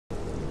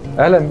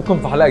اهلا بكم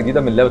في حلقه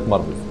جديده من لعبه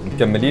مارفل.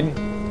 مكملين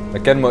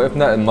مكان ما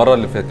وقفنا المره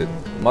اللي فاتت.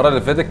 المره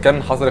اللي فاتت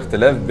كان حصل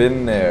اختلاف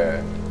بين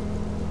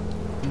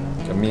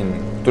كان مين؟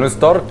 توني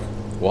ستارك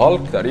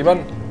وهالك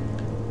تقريبا،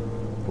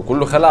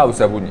 وكله خلع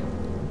وسابوني.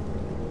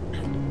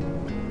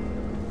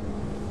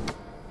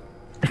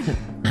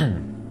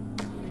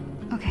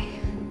 Okay.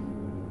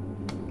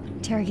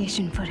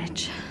 Interrogation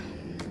footage.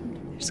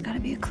 There's got to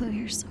be a clue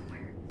here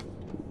somewhere.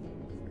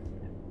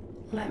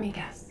 Let me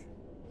guess.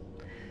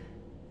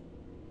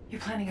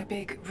 You're planning a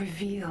big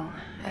reveal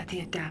at the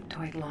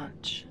Adaptoid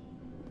launch.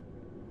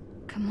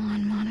 Come on,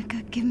 Monica,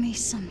 give me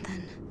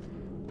something.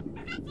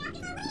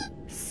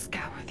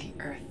 Scour the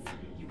Earth.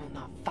 You will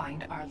not find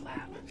our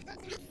lab.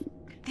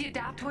 The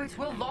Adaptoids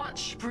will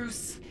launch,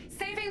 Bruce.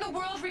 Saving the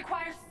world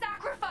requires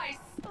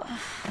sacrifice.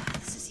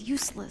 This is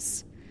useless.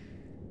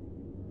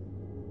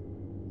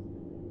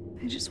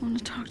 I just want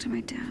to talk to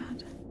my dad.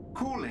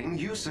 Calling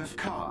Yusuf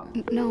Khan.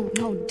 No,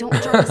 don't,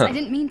 Jarvis. I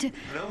didn't mean to.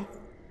 Hello?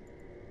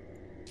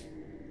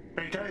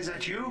 Beta, is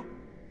that you?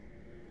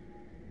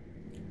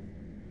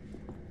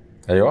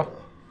 ايوه.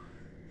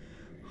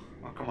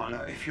 Oh, come on,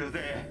 if you're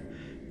there,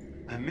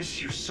 I miss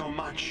you so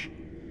much.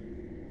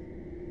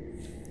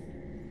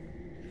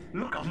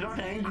 Look, I'm not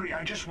angry.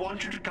 I just want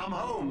you to come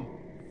home.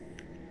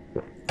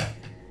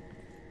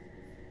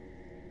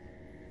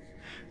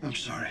 I'm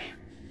sorry.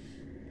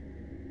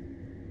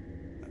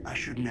 I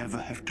should never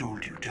have told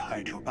you to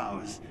hide your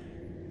powers.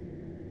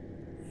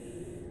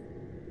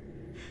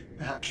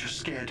 Perhaps you're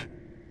scared,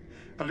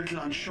 a little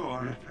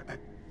unsure.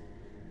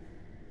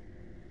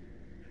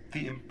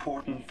 The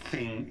important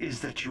thing is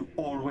that you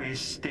always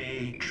stay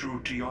true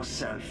to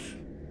yourself.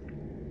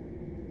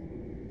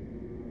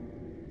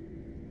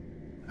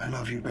 I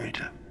love you,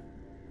 Beta.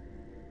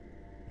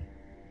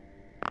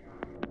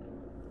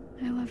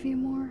 I love you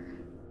more.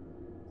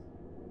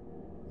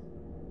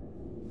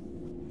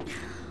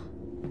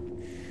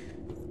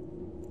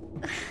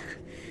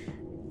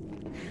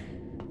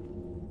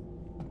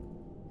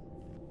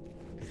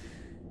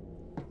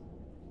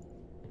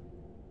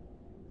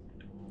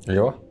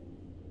 ايوه.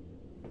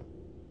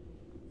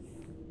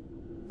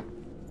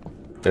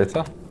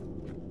 بيتا.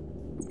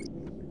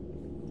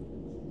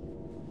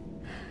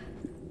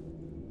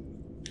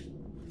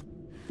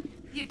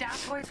 The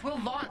Adaptoids will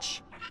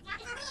launch.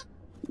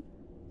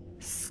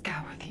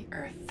 Scour the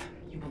Earth.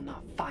 You will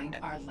not find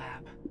our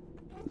lab.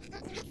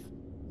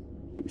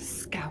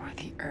 Scour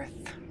the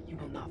Earth. You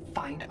will not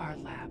find our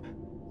lab.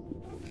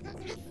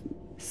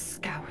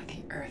 Scour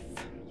the Earth.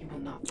 You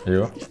will not.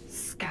 ايوه.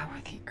 Scour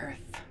the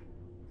Earth.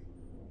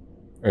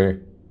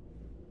 ايه.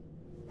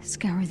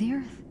 Scour the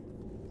Earth.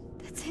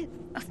 That's it.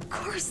 Of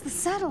course, the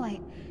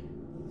satellite.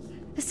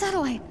 The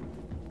satellite.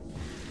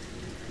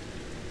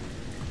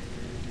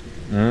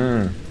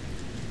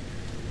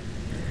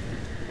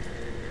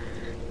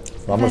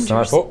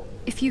 Avengers,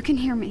 if you can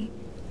hear me,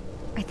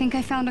 I think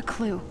I found a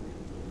clue.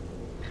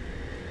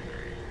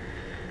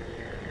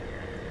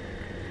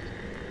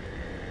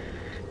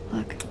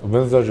 Look,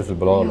 Avengers في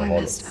البلاد I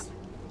خالص. messed up.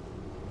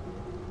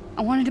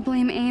 I wanted to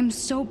blame AIM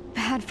so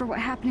bad for what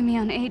happened to me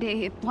on A-Day,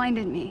 it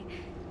blinded me.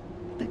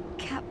 But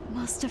Cap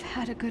must have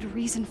had a good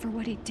reason for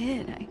what he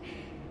did.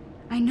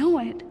 I know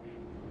it.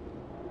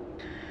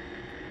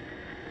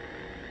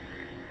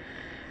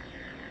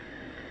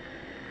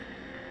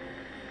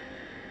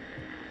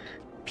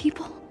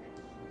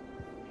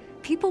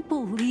 People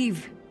believe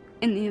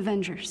in the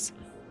Avengers.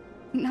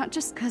 Not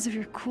just because of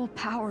your cool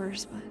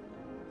powers,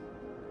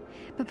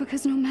 but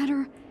because no matter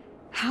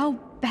how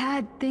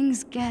bad things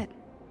get,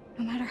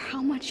 no matter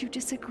how much you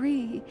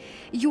disagree,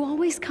 you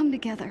always come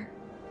together.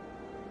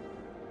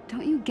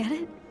 Don't you get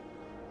it?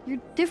 Your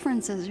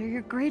differences are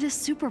your greatest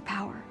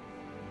superpower.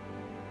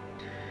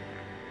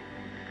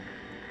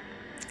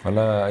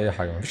 ولا اي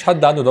حاجه، مفيش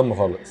حد عنده دم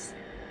خالص.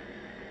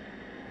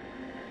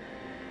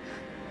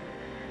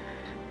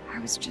 I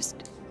was just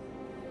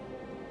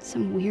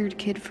some weird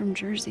kid from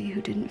Jersey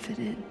who didn't fit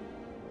in.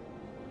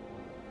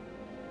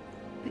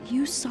 But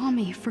you saw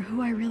me for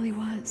who I really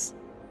was.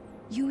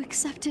 You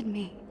accepted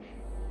me.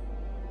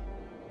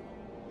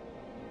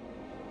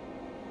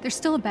 There's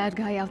still a bad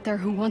guy out there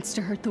who wants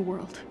to hurt the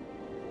world.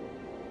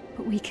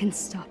 But we can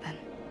stop him.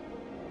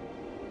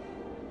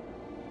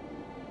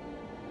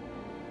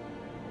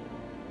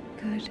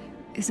 Good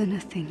isn't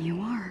a thing you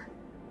are.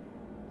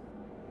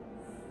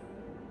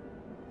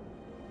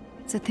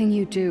 It's a thing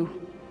you do.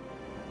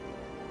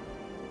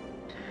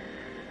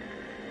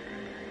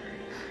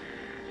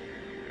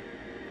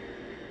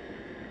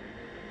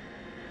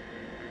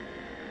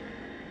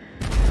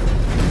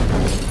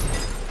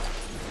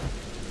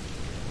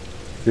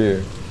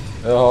 ايه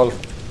يا هالك.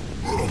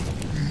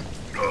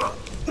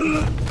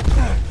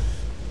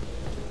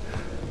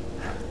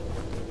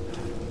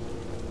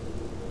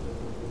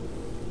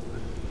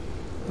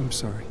 I'm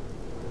sorry.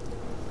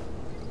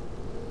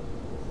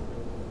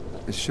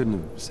 I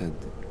shouldn't have said.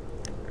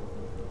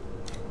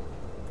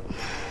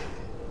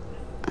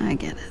 I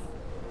get it.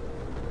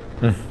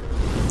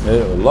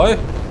 ايه والله.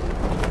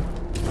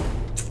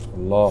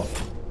 الله.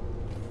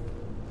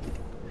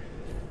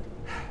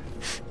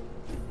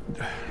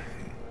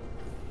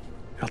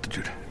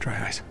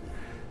 Dry ice.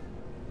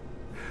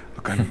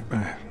 Look, I'm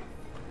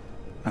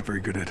not very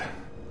good at.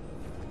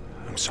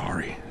 I'm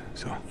sorry.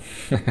 So.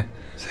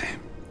 Same.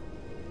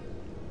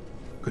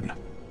 Good enough.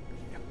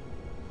 Yeah.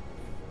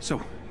 So,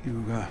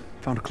 you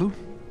found a clue?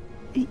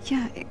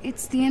 Yeah,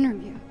 it's the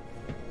interview.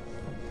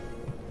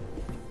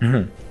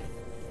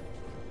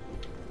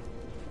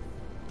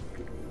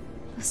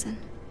 Listen.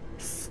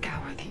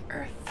 Scour the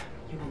earth.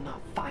 You will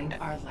not find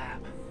our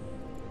lab.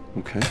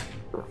 Okay.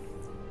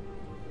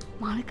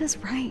 Monica's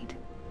right.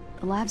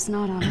 The lab's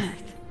not on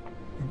Earth.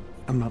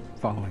 I'm not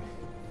following.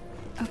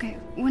 Okay,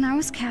 when I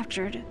was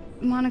captured,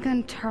 Monica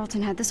and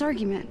Tarleton had this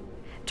argument.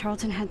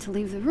 Tarleton had to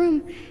leave the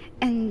room,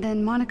 and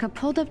then Monica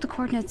pulled up the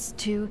coordinates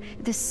to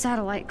this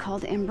satellite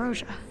called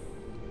Ambrosia.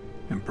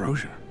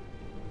 Ambrosia?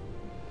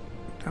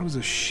 That was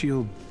a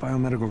SHIELD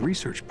biomedical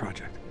research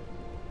project.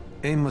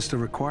 AIM must have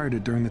required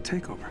it during the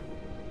takeover.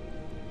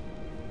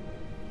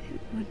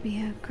 It would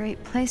be a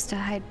great place to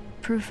hide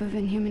proof of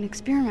inhuman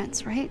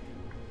experiments, right?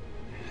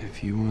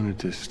 If you wanted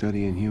to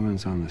study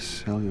Inhumans on the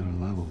cellular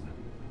level,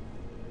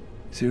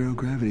 zero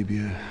gravity would be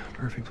a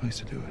perfect place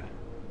to do it.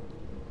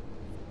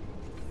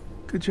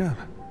 Good job.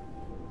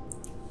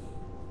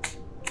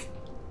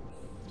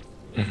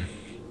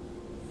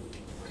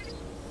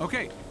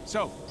 Okay,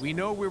 so we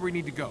know where we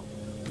need to go.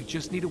 We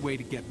just need a way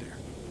to get there.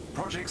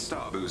 Project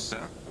Star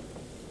Booster.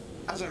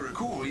 As I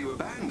recall, you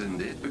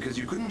abandoned it because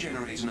you couldn't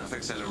generate enough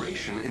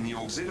acceleration in the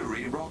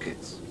auxiliary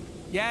rockets.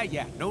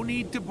 Yeah, no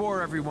need to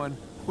bore everyone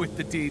with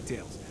the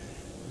details.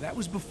 That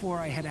was before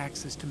I had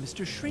access to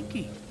Mr.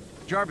 Shrinky.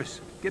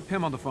 Jarvis, get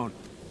Pym on the phone.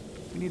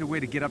 We need a way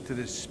to get up to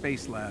this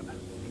space lab.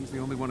 He's the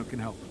only one who can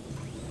help.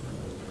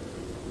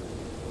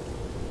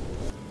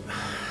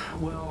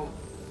 Well,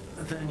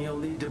 then you'll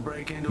need to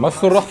break into a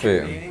مصر راح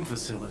high-security فين؟ AIM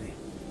facility.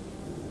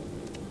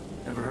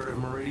 Ever heard of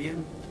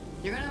Meridian?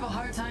 You're gonna have a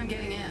hard time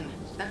getting in.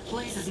 That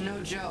place is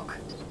no joke.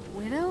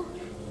 Widow?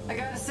 I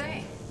gotta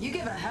say, you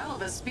give a hell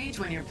of a speech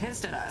when you're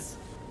pissed at us.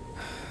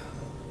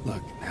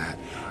 Look, Nat.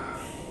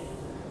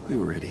 We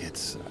were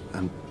idiots.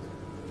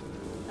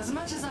 As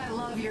much as I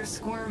love your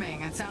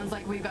squirming, it sounds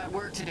like we've got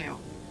work to do.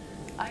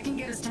 I can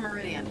get us to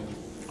Meridian.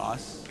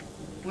 Us?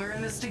 We're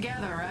in this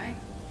together, right?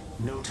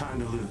 No time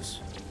to lose.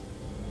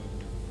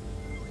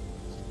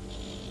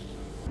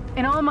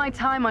 In all my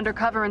time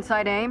undercover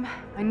inside AIM,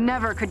 I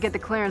never could get the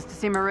clearance to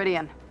see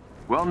Meridian.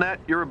 Well, Nat,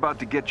 you're about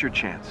to get your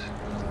chance.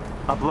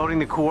 Uploading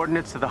the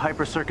coordinates to the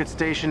hypercircuit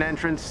station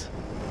entrance.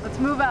 Let's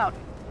move out.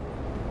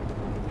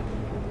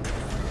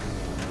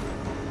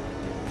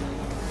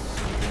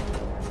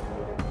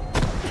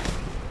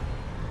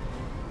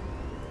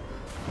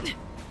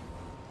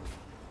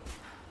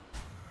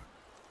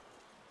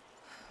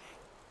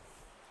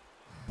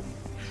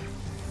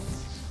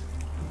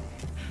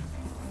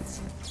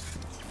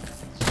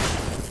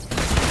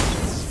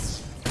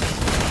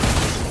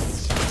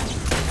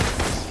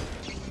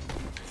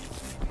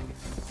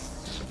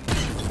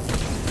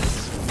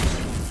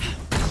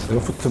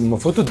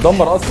 المفروض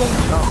تتدمر اصلا.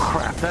 Oh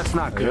crap, that's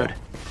not good.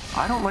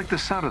 I don't like the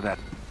sound of that.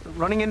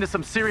 Running into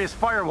some serious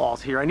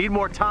firewalls here. I need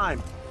more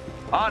time.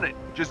 On it.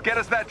 Just get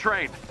us that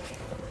train.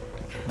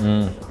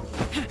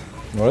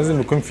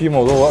 ولازم يكون في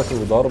موضوع وقت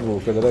وضرب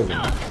وكده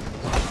لازم.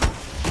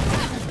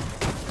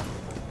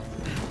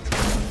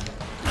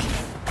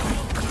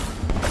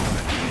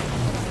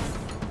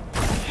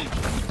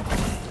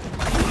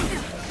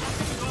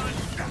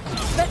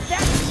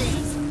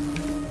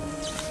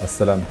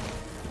 السلام.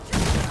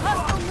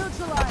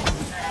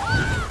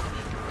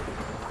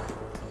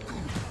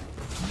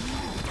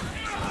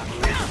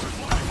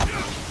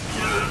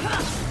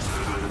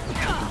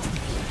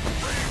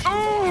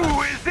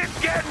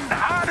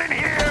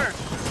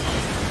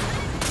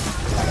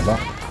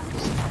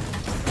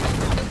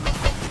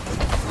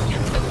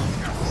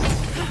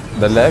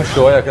 دلعهم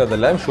شوية كده،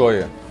 دلعهم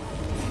شوية.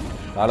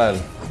 تعالى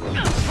يلا.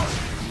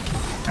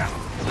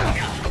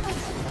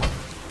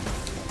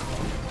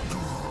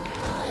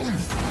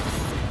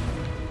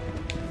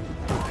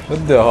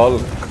 ادي يا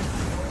هالك.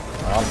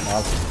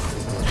 تعال.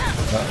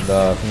 لا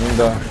ده مين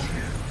ده؟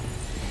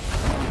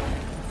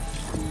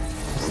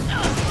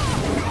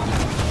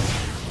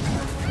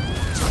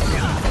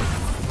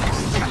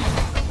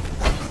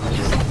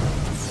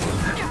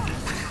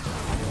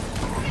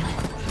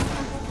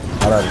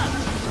 تعالى يلا.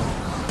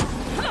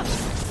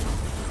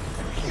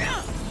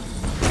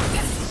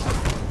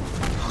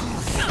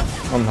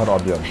 انهار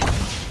ابيض.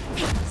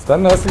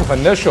 استنى بس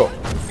نفنشه.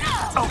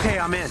 Okay,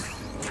 I'm in.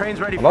 Train's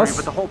ready for you,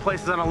 but the whole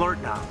place is on alert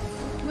now.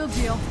 We'll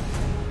deal.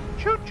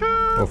 Choo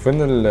choo.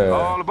 وفين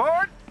All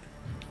aboard.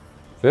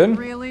 فين؟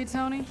 Really,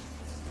 Tony?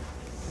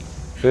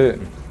 فين؟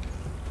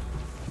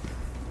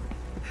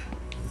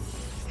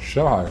 مش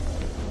سامع حاجة.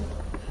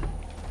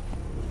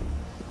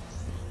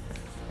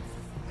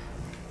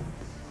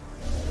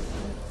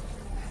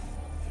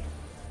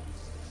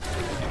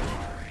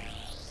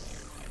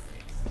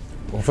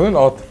 وفين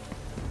القطر؟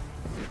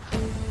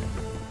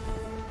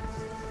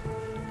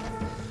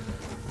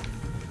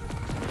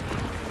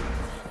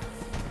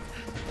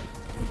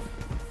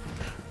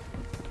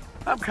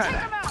 I'm kind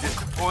of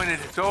disappointed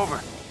it's over.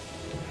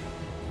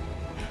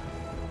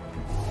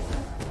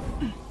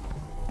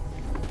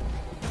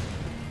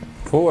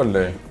 فوق ولا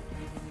ايه؟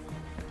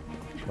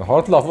 بحاول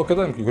اطلع فوق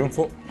كده يمكن يكون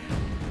فوق.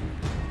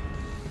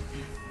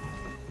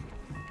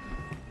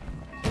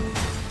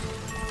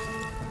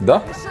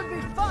 ده؟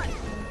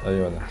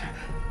 ايوه ده.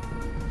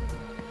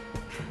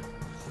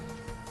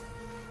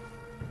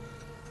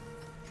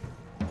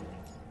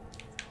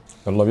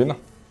 يلا بينا.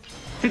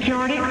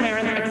 Security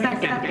clearance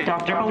accepted,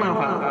 Dr.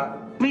 Belova.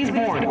 Please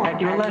board at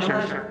your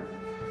leisure.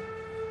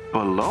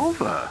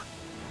 Belova?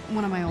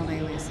 One of my old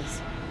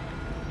aliases.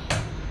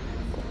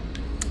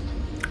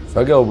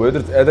 فجأة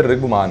وبقدرة قادر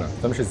ركبوا معانا،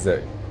 ده مش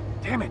ازاي؟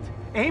 Damn it!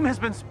 AIM has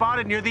been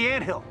spotted near the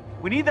anthill.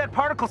 We need that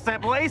particle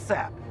sample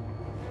ASAP.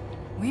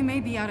 We may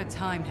be out of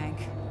time, Hank.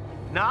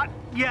 Not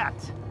yet.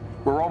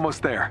 We're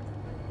almost there.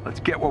 Let's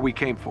get what we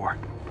came for.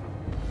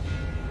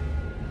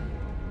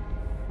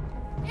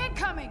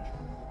 Incoming!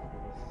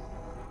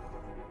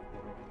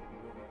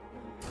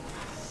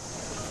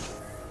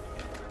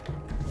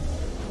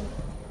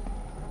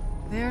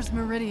 There's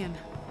Meridian.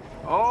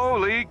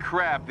 Holy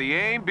crap, the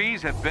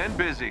AIM-Bs have been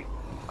busy.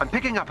 I'm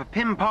picking up a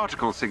PIM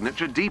particle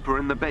signature deeper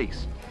in the base.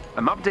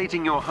 I'm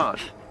updating your HUD.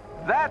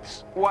 That's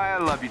why I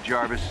love you,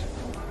 Jarvis.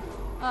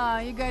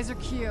 You guys are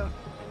cute.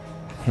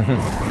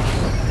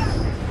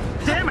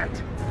 Damn it!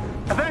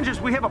 Avengers,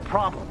 we have a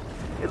problem.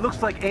 It looks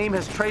like AIM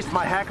has traced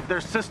my hack of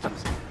their systems.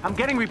 I'm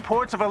getting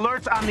reports of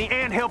alerts on the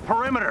anthill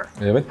perimeter.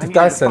 يا بنت I need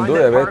بتاع you to find الصندوق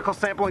that يا بنت. particle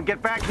sample and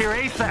get back here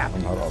ASAP.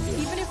 يا نهار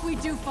أبيض. Even if we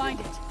do find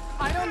it,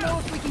 I don't know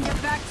if we can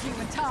get back to you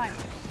in time.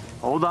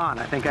 Hold on,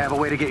 I think I have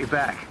a way to get you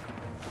back.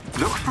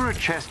 Look for a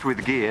chest with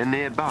gear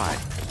nearby.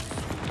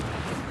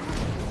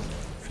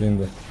 فين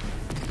ده؟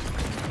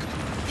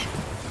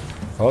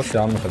 خلاص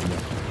يا عم خدناه.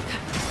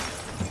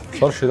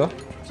 الطرش ده؟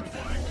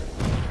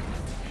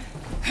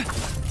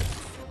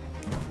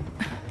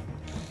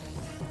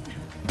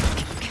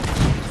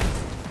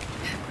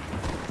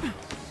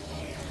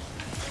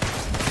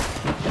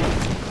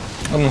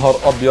 يا نهار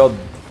ابيض،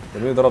 ده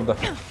مين ضرب ده؟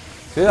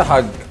 في ايه يا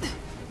حاج؟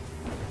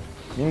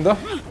 مين ده؟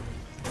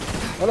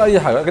 ولا اي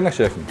حاجه كأنك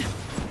شايفني.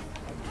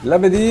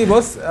 اللعبه دي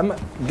بص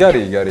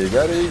جري جري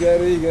جري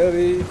جري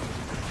جري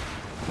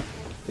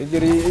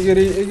اجري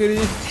اجري اجري.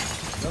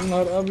 يا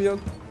نهار ابيض.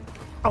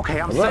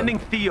 Okay, I'm sending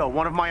Theo,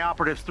 one of my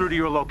operatives, through to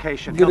your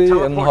location. He'll اجري.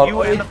 يا teleport نهار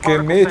you and the ايه particle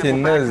كمية sample back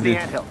الناس to the دي.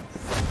 anthill.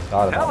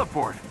 تعالى تعالى.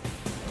 Teleport.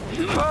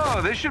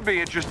 Oh, this should be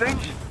interesting.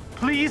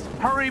 Please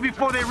hurry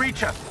before they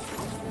reach us.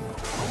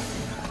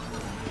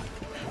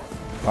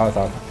 تعالى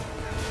تعالى.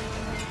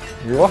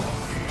 ايوه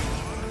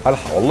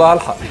هلحق والله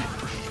هلحق.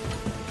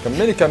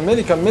 كملي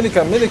كملي كملي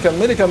كملي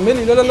كملي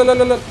كملي. لا لا لا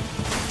لا لا.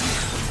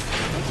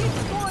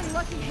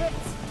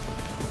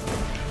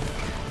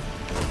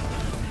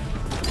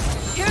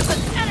 Here's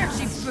an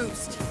energy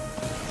boost.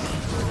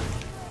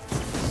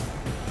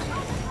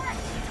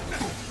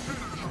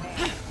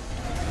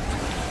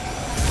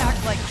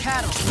 Act like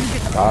cattle, you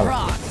get the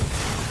rock.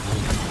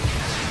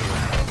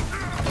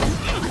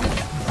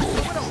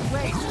 What a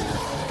waste.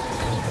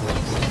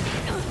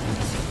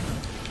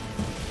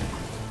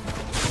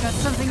 Got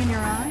something in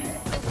your eye?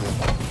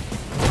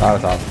 تعالى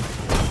تعالى.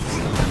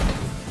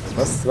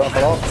 بس بقى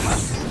خلاص.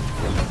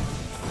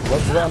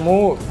 بس بقى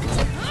موت.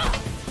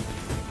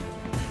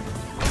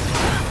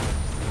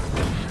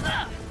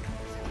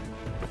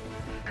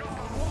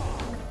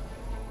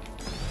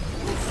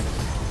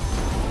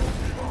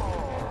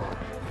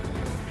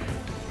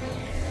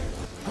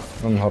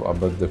 يا نهار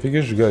ابيض، ده في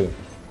جيش جاي.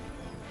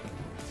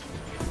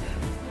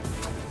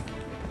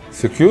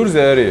 سكيور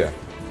ذا اريا،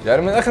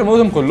 يعني من اخر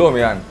موتهم كلهم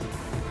يعني.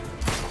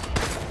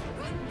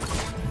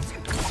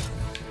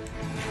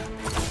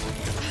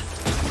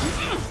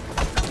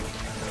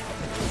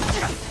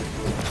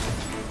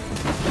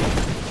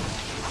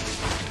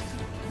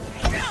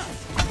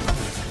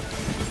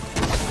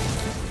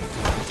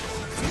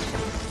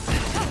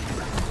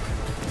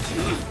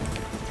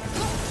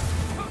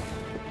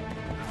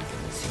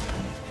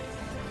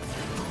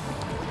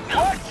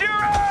 Watch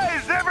your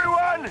eyes,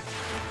 everyone!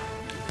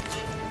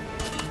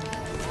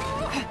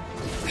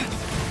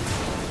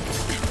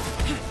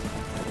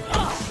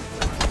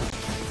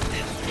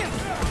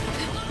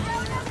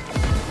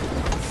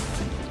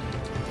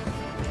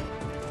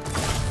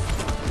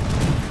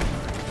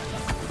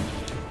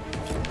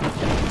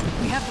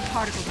 We have the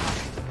particle block.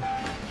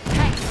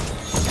 Hank,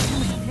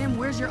 Tim,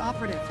 where's your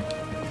operative?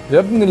 يا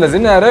ابن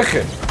الذين يا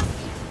رخم.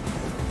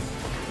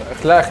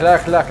 اخلاق اخلاق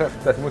اخلاق اخلاق.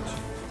 انت هتموتش.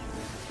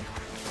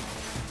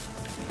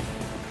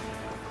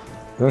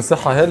 بدون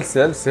صحة. هيلث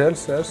هيلث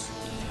هيلث هيلث.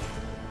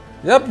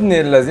 يا ابن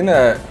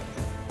الذين.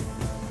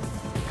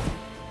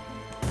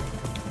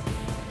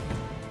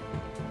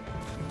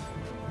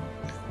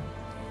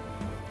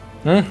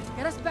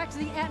 Get us back to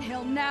the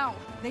anthill now.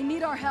 They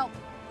need our help.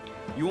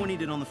 You won't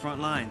need it on the front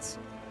lines.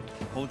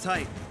 Hold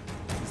tight.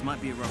 This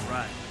might be a rough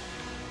ride.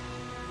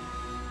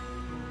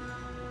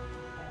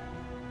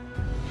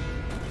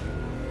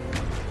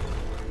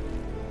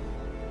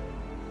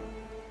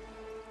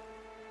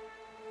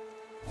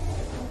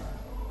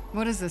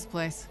 What is this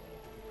place?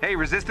 Hey,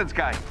 Resistance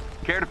guy.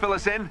 Care to fill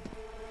us in?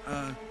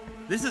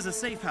 This is a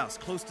safe house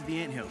close to the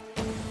anthill.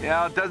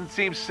 Yeah, it doesn't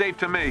seem safe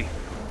to me.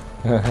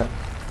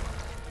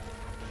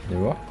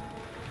 ايوه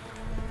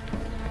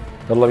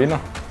يلا بينا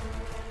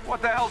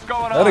What the hell's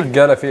going يا on?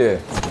 رجاله في ايه؟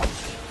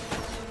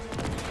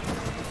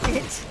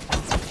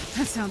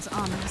 That sounds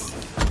ominous.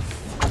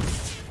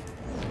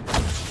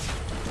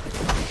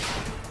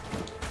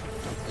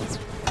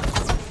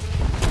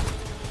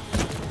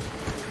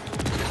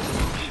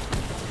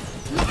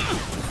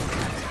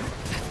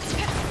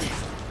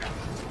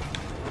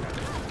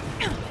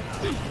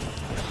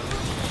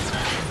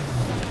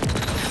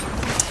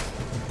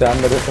 انت يا عم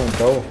رخم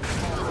انت اهو.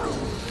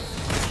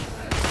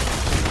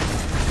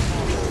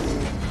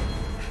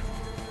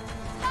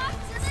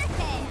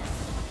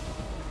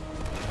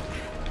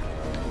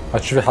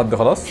 هتشوفي حد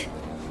خلاص؟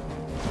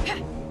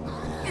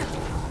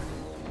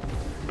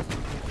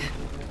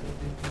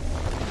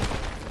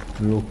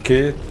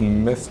 لوكيت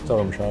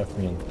مستر مش عارف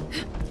مين.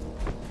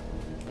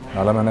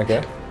 علامة هناك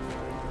ايه؟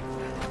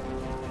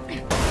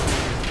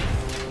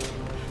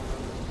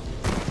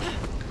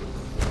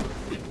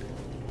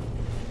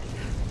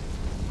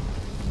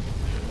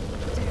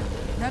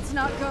 That's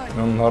not good.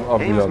 يا نهار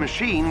Aim's ابيض.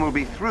 machine will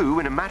be through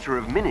in a matter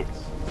of minutes.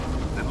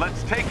 Then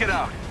let's take it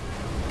out.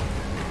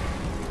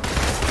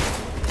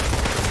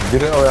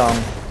 كبير قوي يا عم.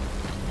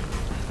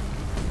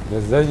 ده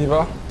ازاي دي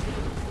بقى؟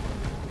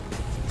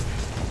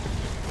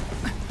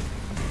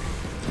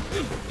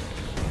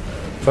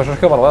 مش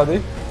كده بالغلط دي؟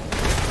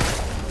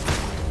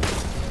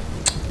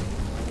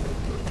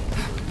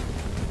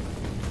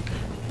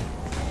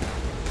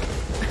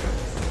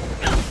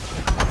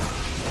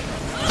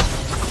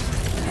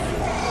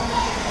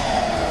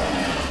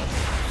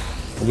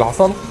 اللي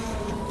حصل؟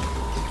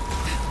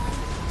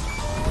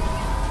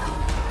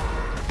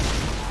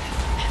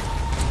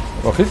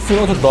 واكيد في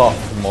نقطة ضعف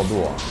في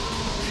الموضوع.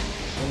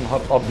 يا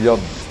نهار ابيض.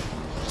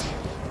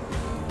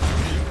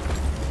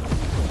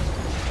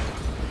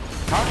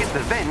 Target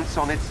the vents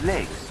on its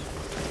legs.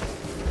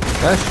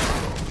 ماشي.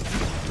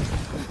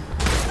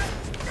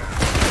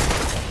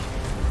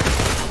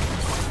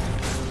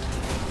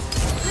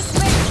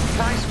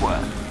 Nice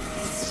work.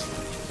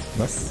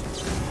 بس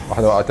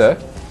واحدة وقعتها.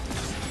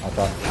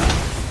 وقعتها.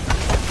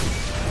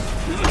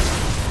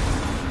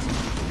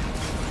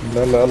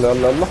 لا لا لا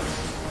لا لا.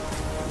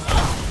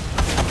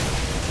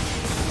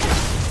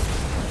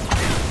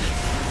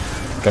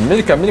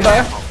 كملي كملي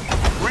بقى.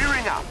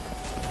 Rearing up.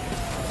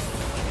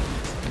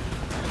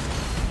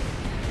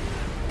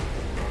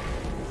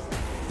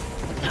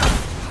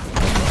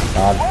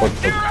 تعال خد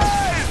خد.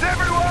 Guys,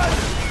 everyone!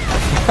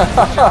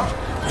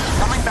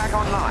 Coming back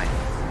online.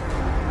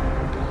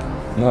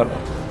 نار.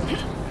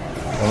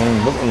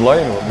 تمام ده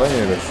اونلاين والله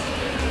يا باشا.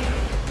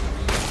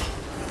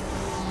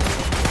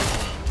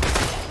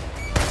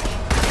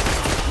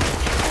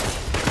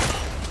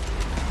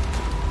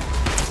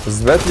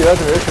 اثباتي بقى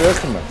تبقى ايه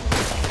رخمة.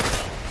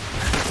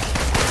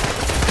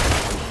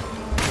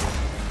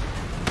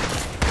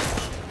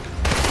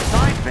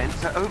 Side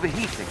vents are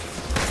overheating.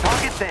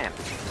 Target them.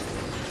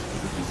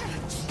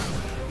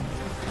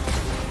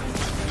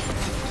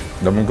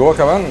 ده من جوه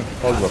كمان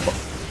هزر بقى.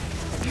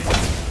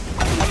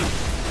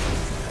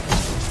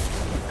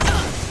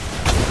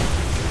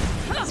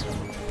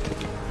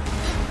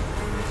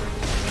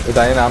 ايه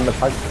ده عيني يا عم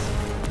الحاج.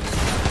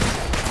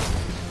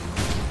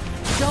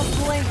 Don't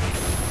blink.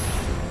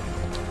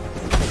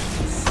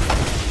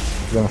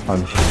 زي ما احنا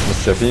مش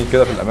شايفين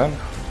كده في الامام.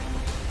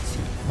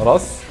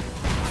 خلاص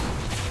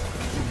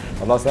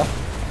خلاص ها.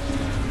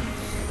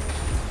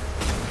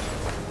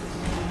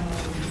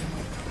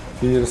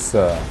 في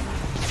لسه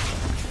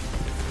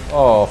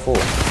فوق.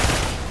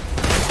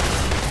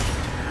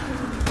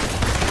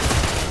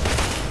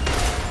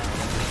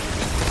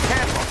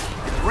 Careful.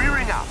 It's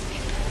rearing up.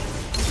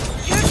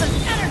 Here's an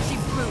energy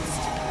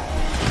boost.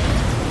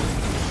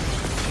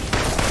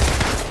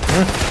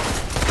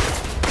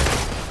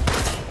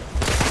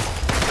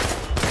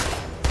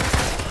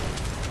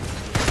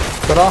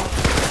 بسرعة.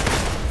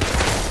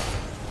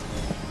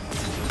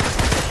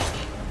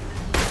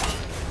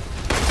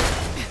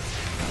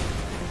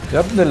 يا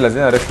ابن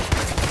الذين ركب.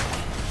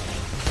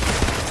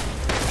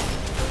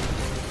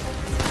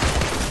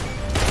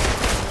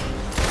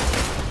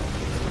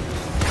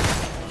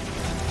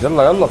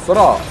 يلا يلا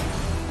بسرعة.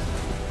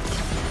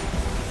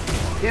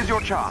 Here's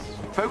your chance.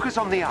 Focus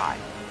on the eye.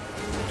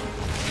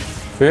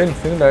 فين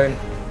العين؟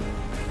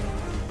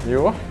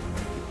 ايوه.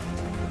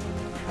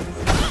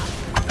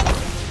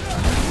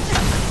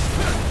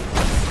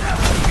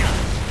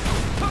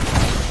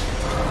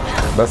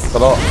 بس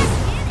خلاص.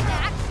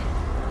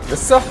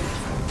 لسه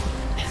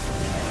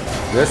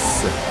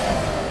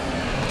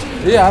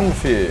ايه يا عم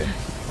في ايه؟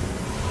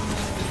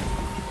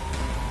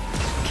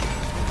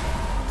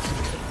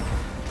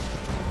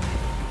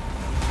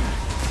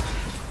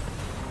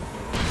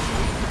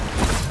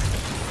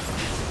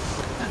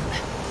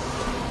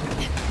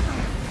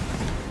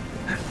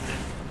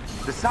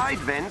 The side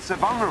vents are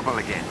vulnerable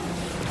again.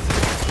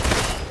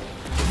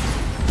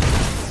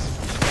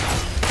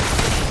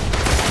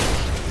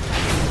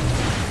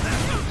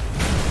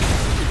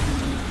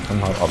 يا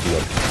نهار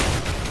ابيض.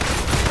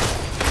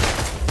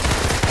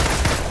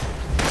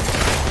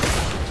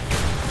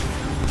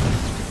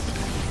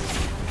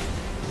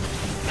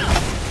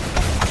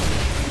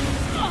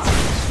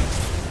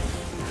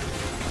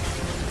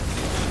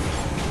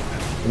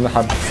 استنى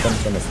حبة،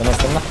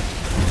 استنى.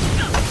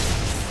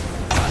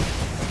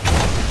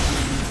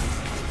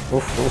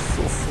 اوف.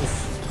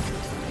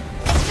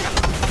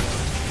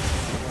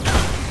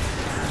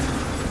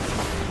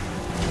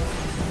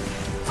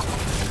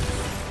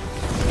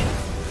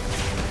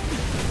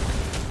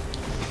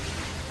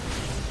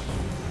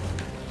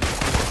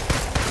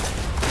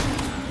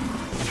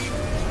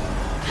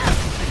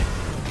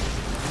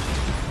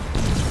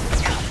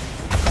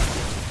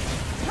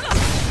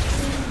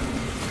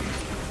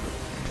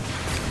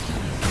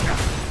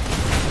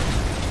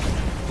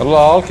 يلا يا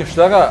هالك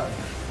اشتغل.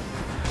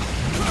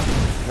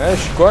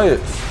 ماشي كويس.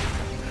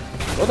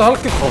 الواد هالك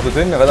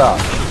بخبطتين يا جدع.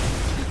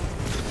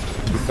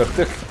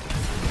 بيفرتك.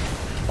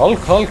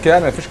 هالك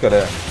يعني مفيش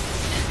كلام.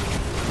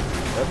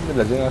 يا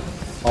ابن الذين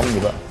عمي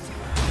بقى.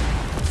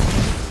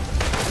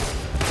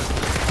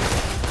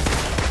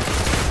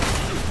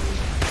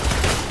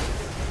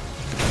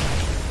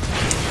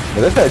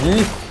 بدأتها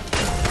دي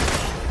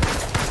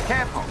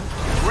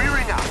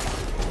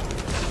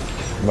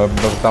ما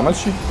بتعملش.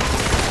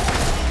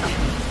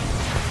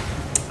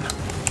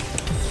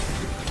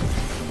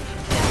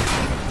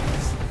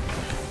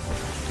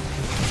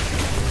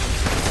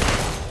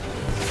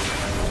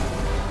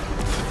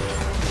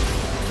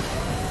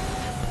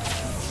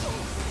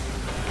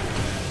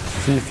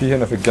 في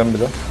هنا في الجنب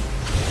ده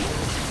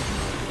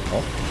اهو.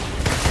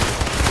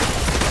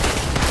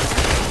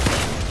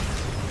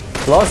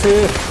 خلاص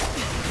ايه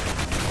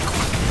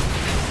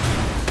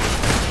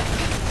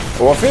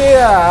هو في ايه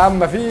يا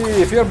عم؟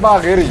 في 4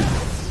 غيري.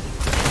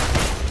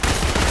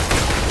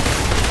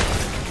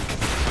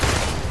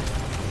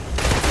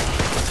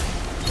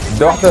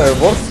 دي واحدة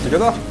بورس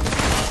كده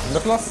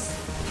نخلص.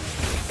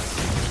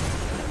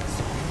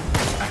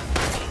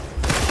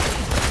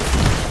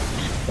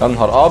 يا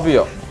نهار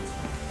ابيض.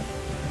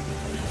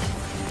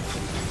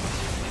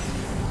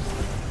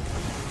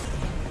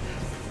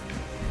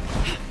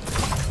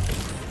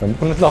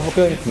 ممكن نطلع فوق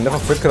كده يمكن ناخد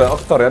فكرة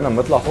أكتر يعني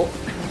لما نطلع فوق.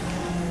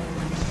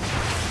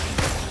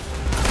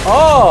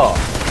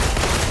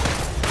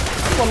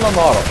 والله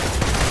ما أعرف.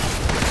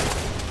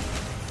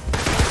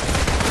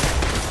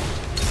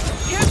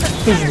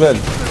 مفيش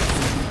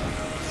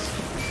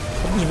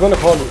بالي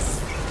خالص.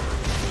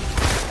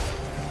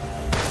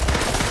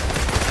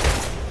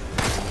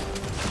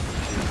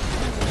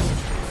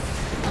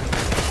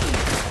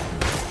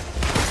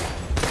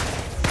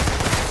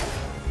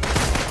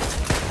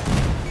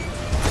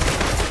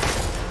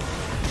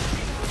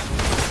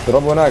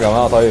 اضربوا هنا يا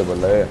جماعة طيب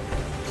ولا ايه؟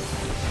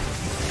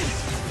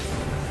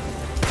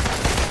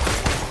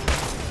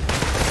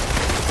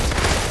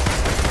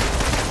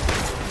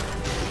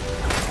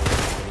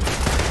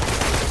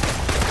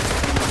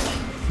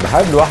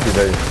 بحارب لوحدي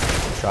دايما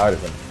مش عارف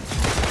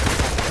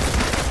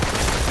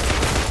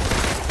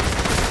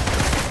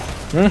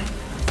انا.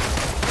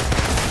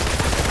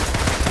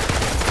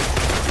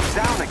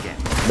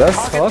 بس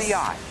خلاص.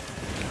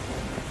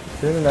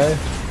 فين العين؟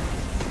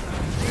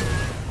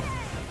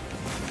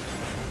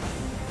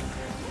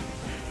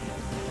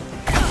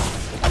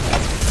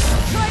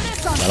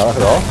 انا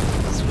واخد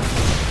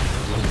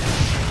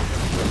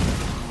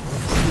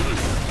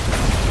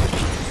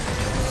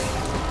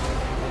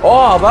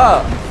اهو.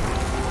 بقى.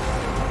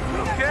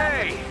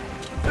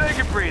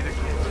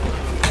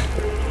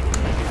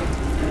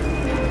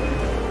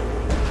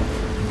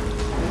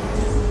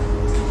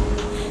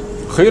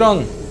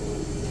 اخيرا.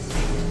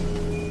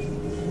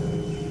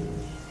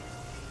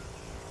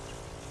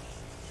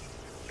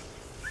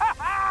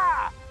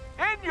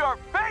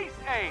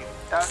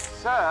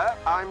 Sir,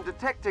 I'm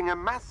detecting a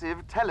massive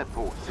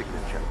teleport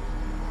signature.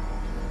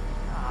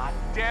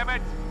 Damn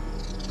it!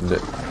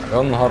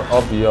 يا نهار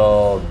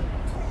أبيض.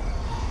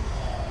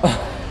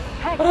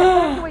 Hank,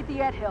 evacuate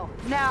the Ant-Hill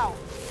now.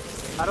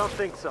 I don't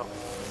think so.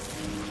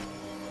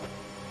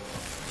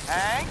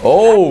 Hank,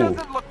 that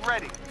doesn't look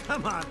ready.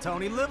 Come on,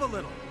 Tony, live a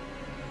little.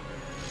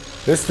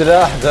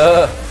 السلاح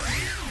ده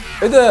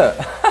ايه ده؟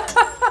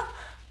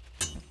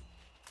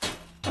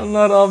 يا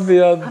نهار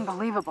أبيض.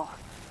 Unbelievable.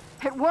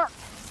 It worked.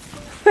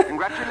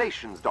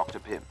 Congratulations, Dr.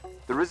 Pym.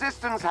 The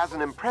Resistance has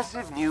an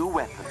impressive new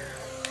weapon.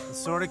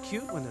 It's sort of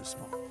cute when they're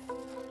small.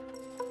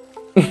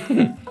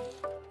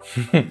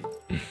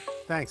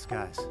 Thanks,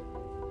 guys.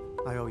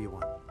 I owe you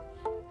one.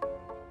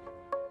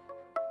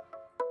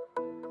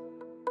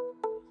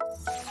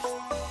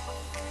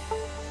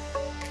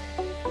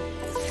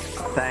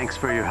 Thanks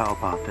for your help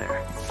out there.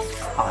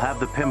 I'll have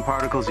the Pym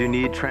particles you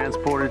need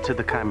transported to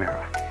the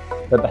Chimera.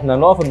 طب احنا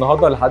نقف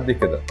النهارده لحد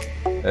كده.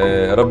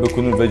 يا رب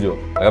يكون الفيديو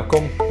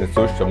عجبكم.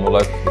 متنسوش تعملوا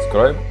لايك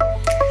وسبسكرايب.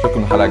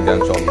 اشوفكم الحلقه الجايه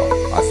ان شاء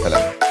الله. مع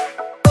السلامه.